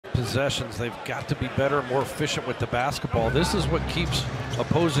possessions. They've got to be better, more efficient with the basketball. This is what keeps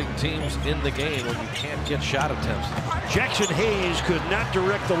opposing teams in the game when you can't get shot attempts. Jackson Hayes could not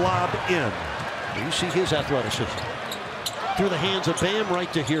direct the lob in. You see his athleticism. Through the hands of Bam,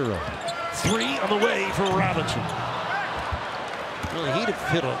 right to Hero. Three on the way for Robinson. Well, he'd have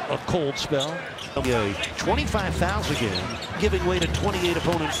hit a cold spell. 25 fouls again, giving way to 28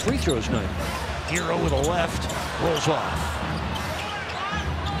 opponent free throws night. Hero with a left, rolls off.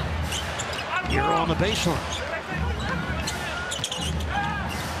 Hero on the baseline.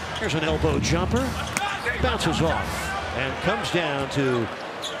 Here's an elbow jumper, bounces off, and comes down to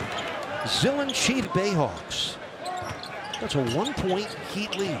Chief Bayhawks. That's a 1-point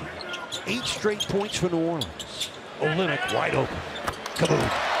Heat lead. 8 straight points for New Orleans. Olynyk wide open. Kaboom.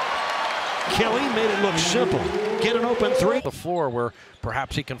 Kelly made it look simple. Get an open three. The floor where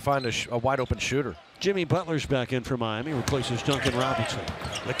perhaps he can find a wide open shooter. Jimmy Butler's back in for Miami, replaces Duncan Robinson.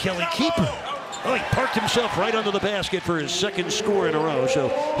 The Kelly keeper. Oh, he parked himself right under the basket for his second score in a row, so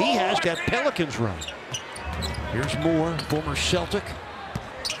he has that Pelicans run. Here's Moore, former Celtic.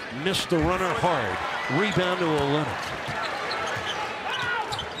 Missed the runner hard. Rebound to Olynyk.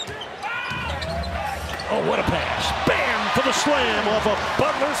 Oh, what a pass. Bam for the slam off a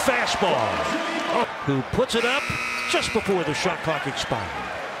Butler fastball. Oh, who puts it up just before the shot clock expired.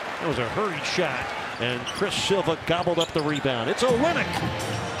 That was a hurried shot, and Chris Silva gobbled up the rebound. It's Olynyk.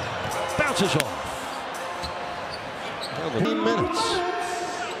 Bounces off. 15 minutes.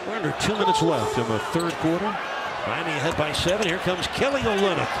 We're under 2 minutes left in the third quarter. Miami ahead by 7. Here comes Kelly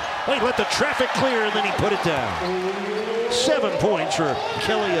Olynyk. Oh, he let the traffic clear, and then he put it down. 7 points for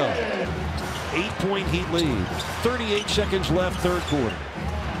Kelly O. 8-point Heat lead. 38 seconds left, third quarter.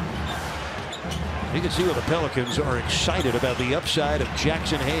 You can see where the Pelicans are excited about the upside of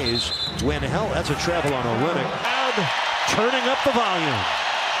Jackson Hayes. When hell, that's a travel on Olynyk. Turning up the volume.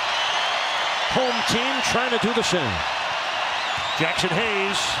 Home team trying to do the same. Jackson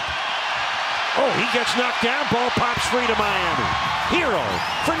Hayes. Oh, he gets knocked down. Ball pops free to Miami. Hero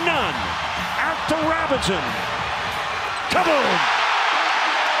for none. Out to Robinson. Kaboom!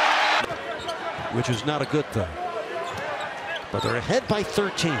 Which is not a good thing. But they're ahead by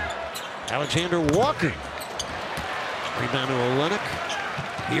 13. Alexander Walker. Rebound to Olynyk.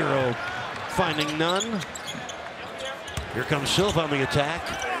 Hero finding none. Here comes Silva on the attack.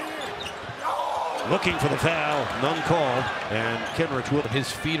 Looking for the foul. None called. And Kenrich with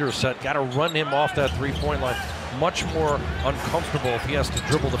his feet are set. Got to run him off that three-point line. Much more uncomfortable if he has to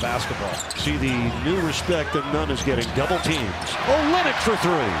dribble the basketball. See the new respect that Nunn is getting. Double teams. Olynyk for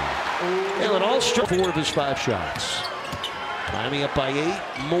 3. And it all struck 4 of his 5 shots. Miami up by 8.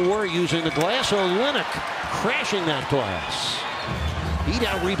 Moore using the glass. Olynyk crashing that glass. He'd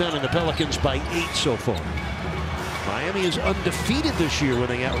out-rebounding the Pelicans by 8 so far. Miami is undefeated this year when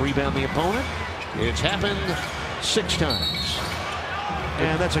they out-rebound the opponent. It's happened 6 times.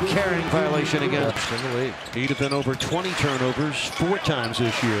 And that's a carrying violation again. He'd have been over 20 turnovers 4 times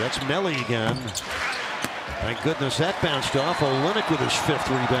this year. That's Melly again. Thank goodness that bounced off. Olynyk with his 5th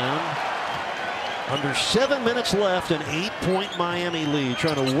rebound. Under 7 minutes left, an 8-point Miami lead,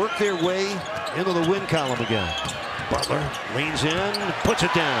 trying to work their way into the win column again. Butler leans in, puts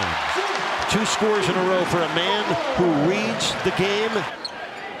it down. 2 scores in a row for a man who reads the game.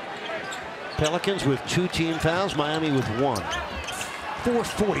 Pelicans with 2 team fouls, Miami with 1.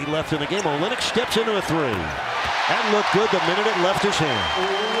 4:40 left in the game. Olynyk steps into a 3. That looked good the minute it left his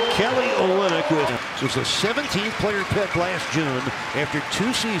hand. Kelly Olynyk was the 17th player picked last June. After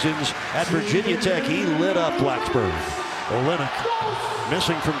 2 seasons at Virginia Tech, he lit up Blacksburg. Olynyk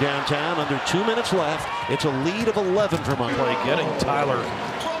missing from downtown. Under 2 minutes left. It's a lead of 11 for Miami. Getting Tyler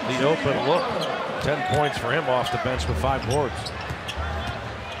the open look. 10 points for him off the bench with 5 boards.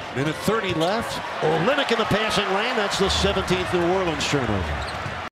 Minute 30 left. Olynyk in the passing lane. That's the 17th New Orleans turnover.